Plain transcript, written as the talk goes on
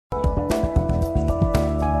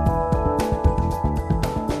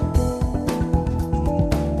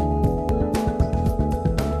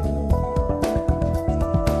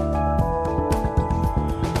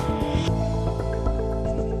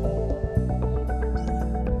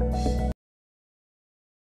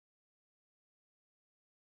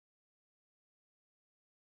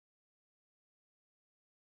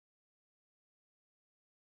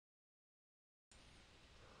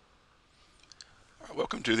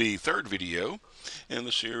Welcome to the third video in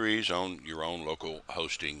the series on your own local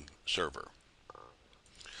hosting server.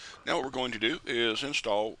 Now what we're going to do is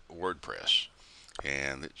install WordPress,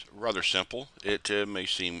 and it's rather simple. It may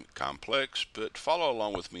seem complex, but follow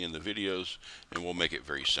along with me in the videos and we'll make it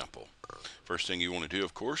very simple. First thing you want to do,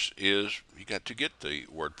 of course, is you got to get the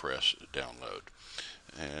WordPress download.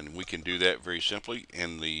 And we can do that very simply.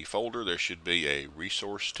 In the folder there should be a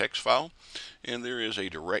resource text file, and there is a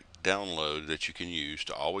direct download that you can use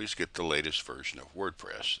to always get the latest version of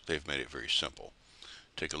WordPress. They've made it very simple.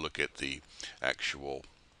 Take a look at the actual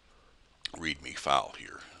README file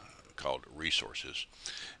here called resources,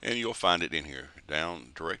 and you'll find it in here,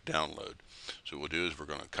 direct download. So what we'll do is we're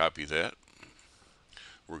going to copy that.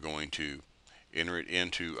 We're going to enter it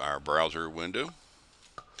into our browser window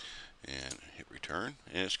and hit return,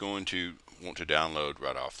 and it's going to want to download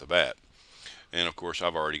right off the bat. And of course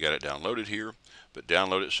I've already got it downloaded here, but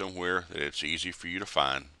download it somewhere that it's easy for you to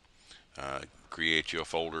find. Create you a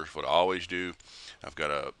folder. What I always do, I've got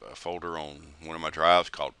a folder on one of my drives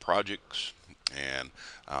called projects, and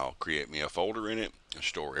I'll create me a folder in it and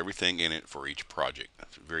store everything in it for each project.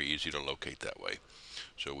 It's very easy to locate that way.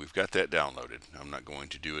 So we've got that downloaded. I'm not going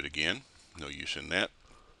to do it again. No use in that.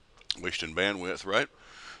 Wasting bandwidth, right?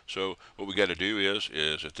 So what we got to do is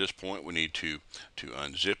at this point we need to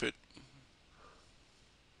unzip it.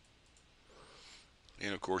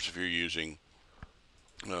 And of course, if you're using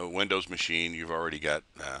a Windows machine, you've already got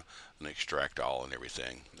an extract all and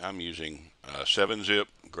everything. I'm using 7-zip,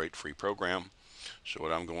 great free program. So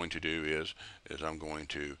what I'm going to do is I'm going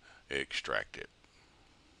to extract it.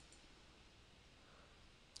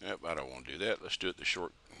 Yep, I don't want to do that. Let's do it the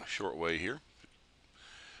short way here.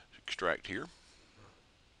 Extract here.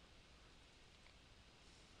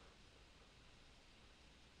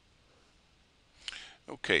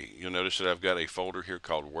 Okay, you'll notice that I've got a folder here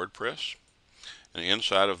called WordPress, and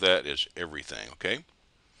inside of that is everything. Okay,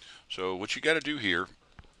 so what you got to do here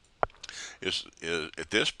is at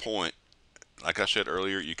this point, like I said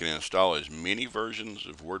earlier, you can install as many versions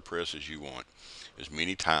of WordPress as you want, as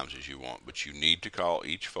many times as you want, but you need to call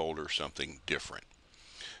each folder something different.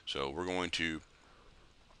 So we're going to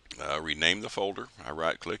rename the folder. I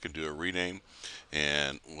right click and do a rename,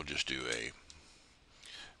 and we'll just do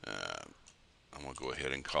I'm going to go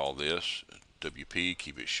ahead and call this WP,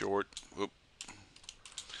 keep it short. Whoop.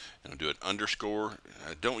 And I'll do an underscore.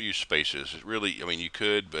 Don't use spaces. It really, I mean, you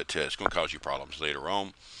could, but it's going to cause you problems later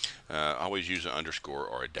on. Always use an underscore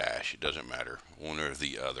or a dash. It doesn't matter, one or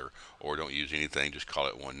the other. Or don't use anything, just call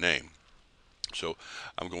it one name. So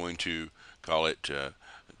I'm going to call it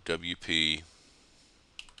WP,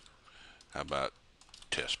 how about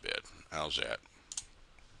testbed? How's that?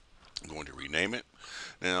 I'm going to rename it.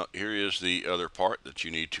 Now here is the other part that you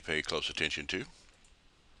need to pay close attention to.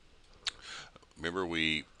 Remember,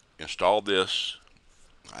 we installed this.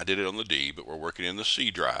 I did it on the D, but we're working in the C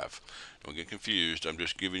drive. Don't get confused. I'm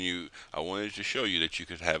just giving you, I wanted to show you that you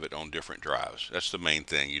could have it on different drives. That's the main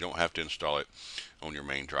thing. You don't have to install it on your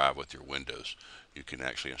main drive with your Windows. You can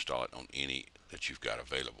actually install it on any that you've got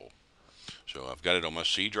available. So I've got it on my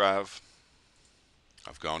C drive.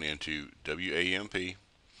 I've gone into WAMP,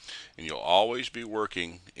 and you'll always be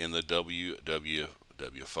working in the www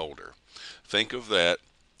folder. Think of that,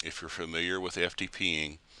 if you're familiar with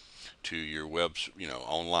FTPing to your webs,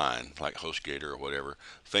 online, like HostGator or whatever.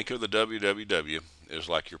 Think of the www as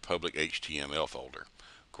like your public HTML folder.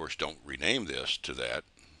 Of course, don't rename this to that.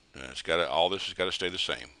 All this has got to stay the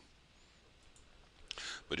same.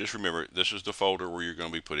 But just remember, this is the folder where you're going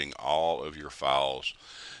to be putting all of your files.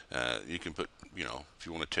 You can put, if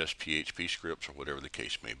you want to test PHP scripts or whatever the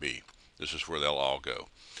case may be. This is where they'll all go.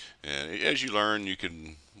 And as you learn, you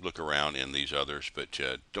can look around in these others, but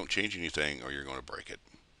don't change anything or you're going to break it.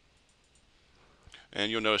 And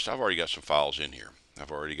you'll notice I've already got some files in here.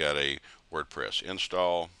 I've already got a WordPress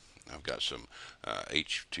install. I've got some some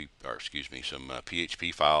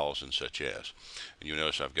PHP files and such as. And you'll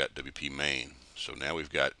notice I've got WP main. So now we've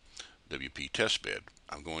got WP testbed.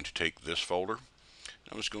 I'm going to take this folder.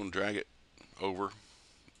 I'm just going to drag it over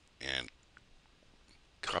and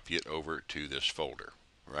copy it over to this folder,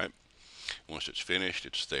 right? Once it's finished,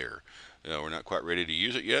 it's there. We're not quite ready to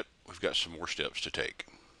use it yet. We've got some more steps to take.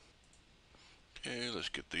 Okay, let's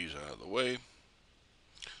get these out of the way.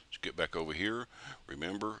 Let's get back over here.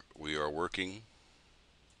 Remember, we are working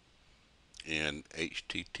in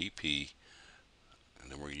HTTP,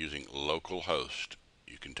 and then we're using localhost.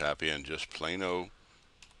 You can type in just plain old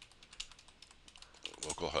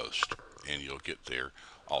localhost, and you'll get there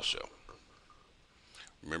also.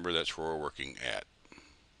 Remember, that's where we're working at.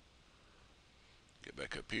 Get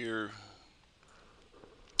back up here.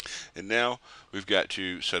 And now we've got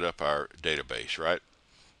to set up our database, right?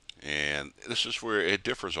 And this is where it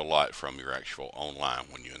differs a lot from your actual online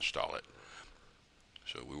when you install it.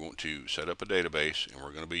 So we want to set up a database, and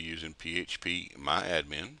we're going to be using PHP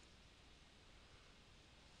MyAdmin.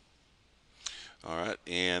 All right,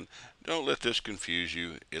 and don't let this confuse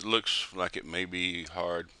you. It looks like it may be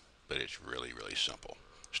hard, but it's really, really simple.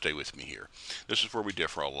 Stay with me here. This is where we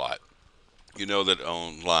differ a lot. You know that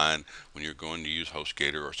online, when you're going to use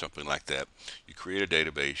HostGator or something like that, you create a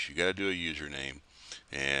database, you got to do a username,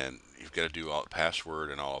 and you've got to do all password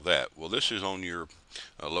and all of that. Well, this is on your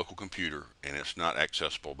local computer, and it's not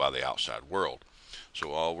accessible by the outside world.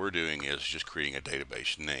 So all we're doing is just creating a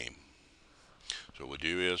database name. So what we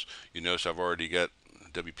do is, you notice I've already got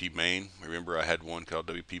WP main. Remember I had one called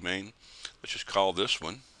WP main. Let's just call this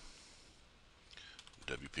one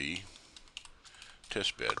WP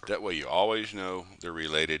testbed. That way you always know they're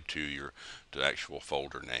related to the actual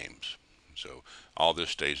folder names. So all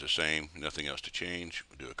this stays the same, nothing else to change.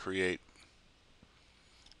 We'll do a create,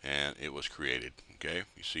 and it was created. Okay,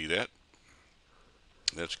 you see that?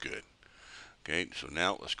 That's good. Okay, so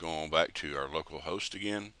now let's go on back to our local host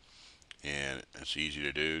again, and it's easy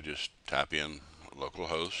to do. Just type in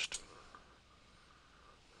localhost,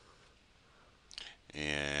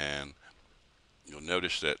 and you'll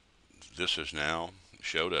notice that this has now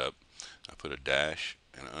showed up. I put a dash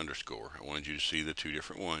and an underscore. I wanted you to see the two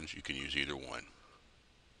different ones. You can use either one.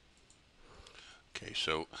 Okay,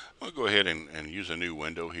 so I'm going to go ahead and use a new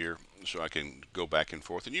window here so I can go back and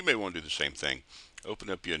forth. And you may want to do the same thing. Open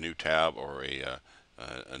up a new tab or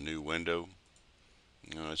a new window.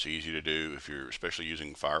 You know, it's easy to do if you're especially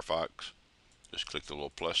using Firefox. Just click the little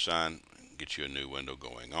plus sign and get you a new window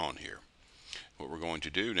going on here. What we're going to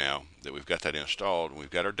do now that we've got that installed and we've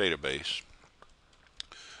got our database,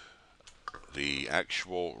 the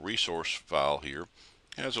actual resource file here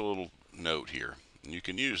has a little note here. And you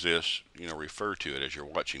can use this, refer to it as you're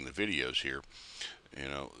watching the videos here.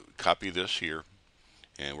 Copy this here,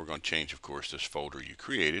 and we're going to change, of course, this folder you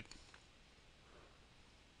created.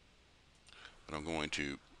 But I'm going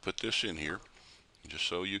to put this in here, just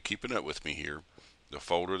so you keeping up with me here. The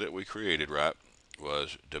folder that we created, right,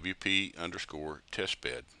 was WP underscore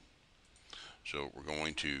testbed. So we're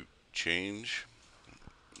going to change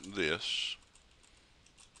this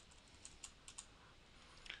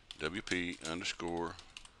WP underscore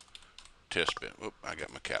testbed. Whoop, I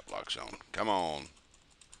got my cap locks on. Come on.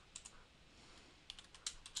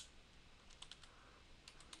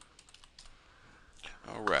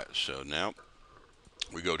 All right, so now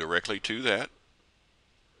we go directly to that.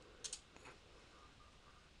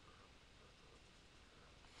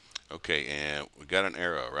 Okay, and we got an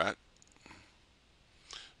arrow, right?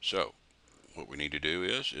 So what we need to do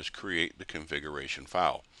is create the configuration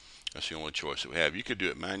file. That's the only choice that we have. You could do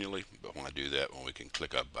it manually, but when I do that, we can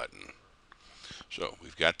click a button. So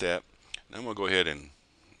we've got that. Now I'm going to go ahead and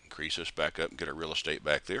increase this back up and get our real estate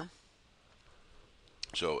back there.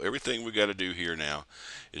 So everything we got to do here now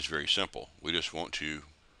is very simple. We just want to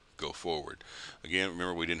go forward. Again,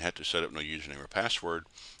 remember we didn't have to set up no username or password,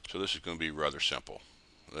 so this is going to be rather simple.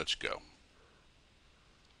 Let's go.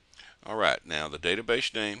 All right, now the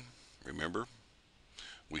database name, remember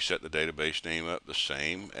we set the database name up the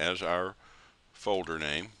same as our folder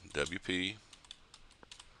name, WP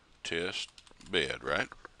test bed, right?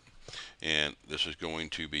 And this is going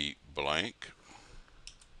to be blank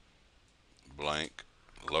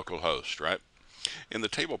localhost, right? In the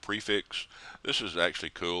table prefix, this is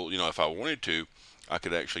actually cool. If I wanted to, I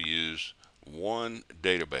could actually use one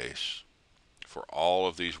database for all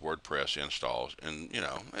of these WordPress installs, and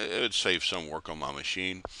it would save some work on my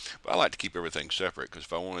machine, but I like to keep everything separate because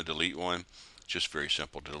if I want to delete one, it's just very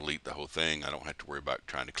simple to delete the whole thing. I don't have to worry about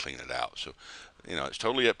trying to clean it out. So it's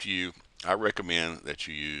totally up to you. I recommend that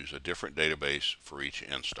you use a different database for each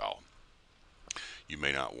install. You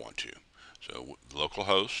may not want to. So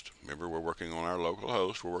localhost, remember we're working on our local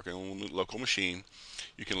host, we're working on the local machine.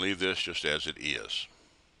 You can leave this just as it is.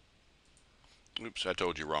 Oops, I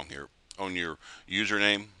told you wrong here. On your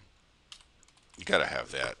username, you got to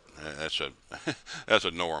have that. That's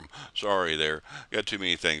a norm. Sorry there. Got too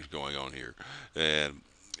many things going on here. And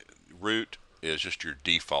root is just your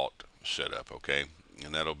default setup, okay?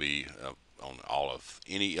 And that'll be on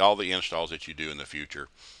all the installs that you do in the future.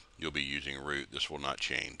 You'll be using root. This will not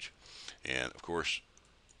change. And of course,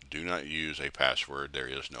 do not use a password. There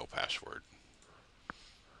is no password.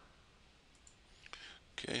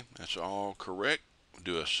 Okay, that's all correct.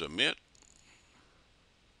 Do a submit.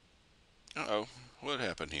 Uh-oh, what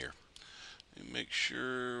happened here? Make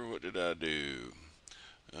sure, what did I do?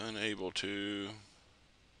 Unable to.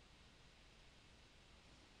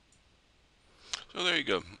 So there you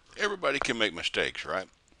go. Everybody can make mistakes, right?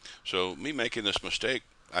 So me making this mistake,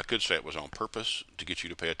 I could say it was on purpose to get you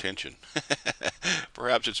to pay attention.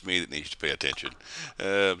 Perhaps it's me that needs to pay attention.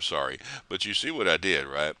 I'm sorry. But you see what I did,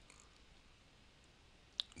 right?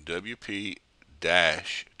 WP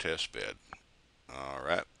dash testbed. All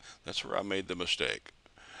right. That's where I made the mistake.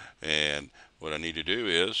 And what I need to do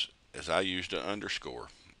is I used an underscore.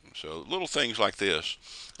 So little things like this,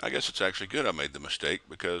 I guess it's actually good I made the mistake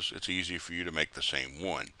because it's easy for you to make the same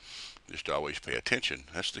one. Just always pay attention.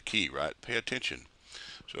 That's the key, right? Pay attention.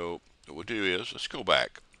 So what we'll do is, let's go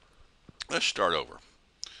back. Let's start over.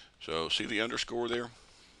 So see the underscore there?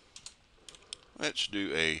 Let's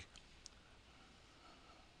do a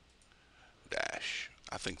dash.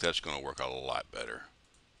 I think that's going to work a lot better.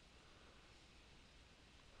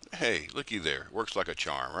 Hey, looky there. Works like a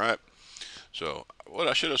charm, right? So what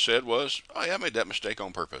I should have said was, oh yeah, I made that mistake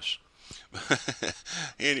on purpose.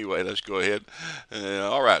 Anyway, let's go ahead.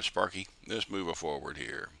 All right, Sparky, let's move forward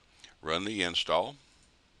here. Run the install.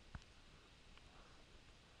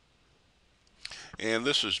 And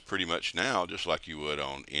this is pretty much now just like you would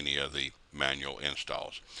on any of the manual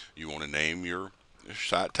installs. You want to name your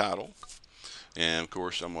site title. And of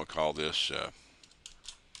course, I'm going to call this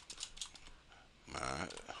my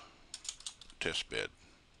testbed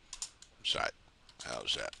site.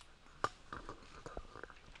 How's that?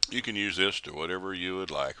 You can use this to whatever you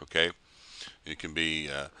would like, okay? It can be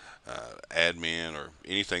admin or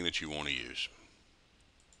anything that you want to use.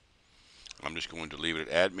 I'm just going to leave it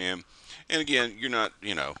at admin. And again, you're not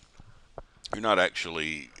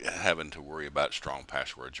actually having to worry about strong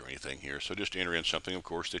passwords or anything here. So just enter in something, of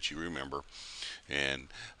course, that you remember. And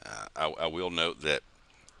I will note that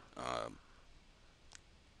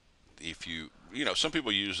if some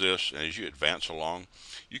people use this, and as you advance along,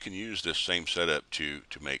 you can use this same setup to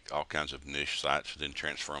make all kinds of niche sites and then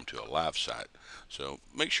transfer them to a live site. So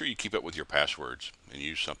make sure you keep up with your passwords and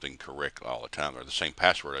use something correct all the time, or the same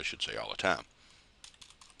password, I should say, all the time.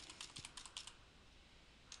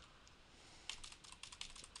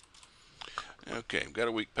 Okay, got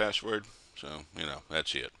a weak password, so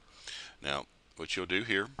that's it. Now, what you'll do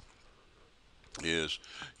here is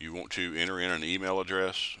you want to enter in an email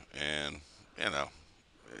address and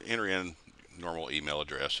enter in normal email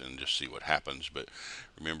address and just see what happens. But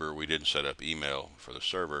remember, we didn't set up email for the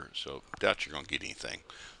server, so doubt you're going to get anything.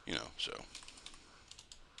 So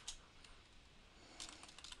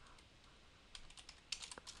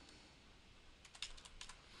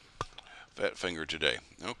fat finger today.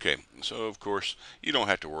 Okay, so of course you don't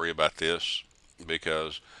have to worry about this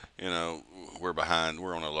because we're behind.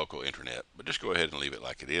 We're on a local internet, but just go ahead and leave it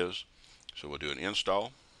like it is. So we'll do an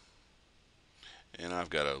install. And I've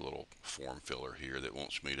got a little form filler here that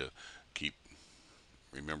wants me to keep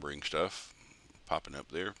remembering stuff popping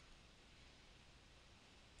up there.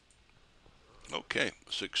 Okay,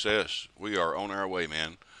 success. We are on our way,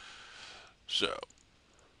 man. So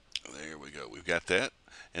there we go. We've got that.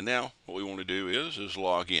 And now what we want to do is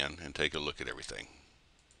log in and take a look at everything.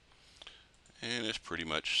 And it's pretty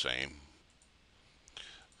much the same.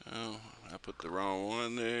 Oh, I put the wrong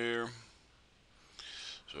one there.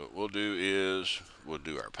 So what we'll do is we'll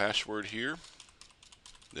do our password here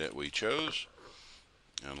that we chose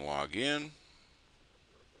and log in.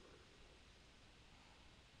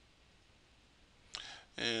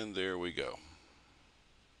 And there we go.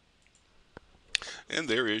 And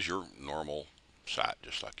there is your normal site,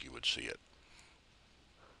 just like you would see it.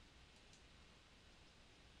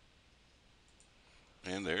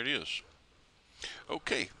 And there it is.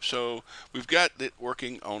 Okay, so we've got it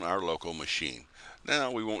working on our local machine.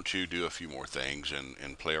 Now we want to do a few more things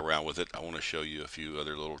and play around with it. I want to show you a few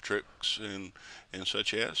other little tricks and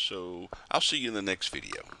such as. So I'll see you in the next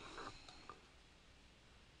video.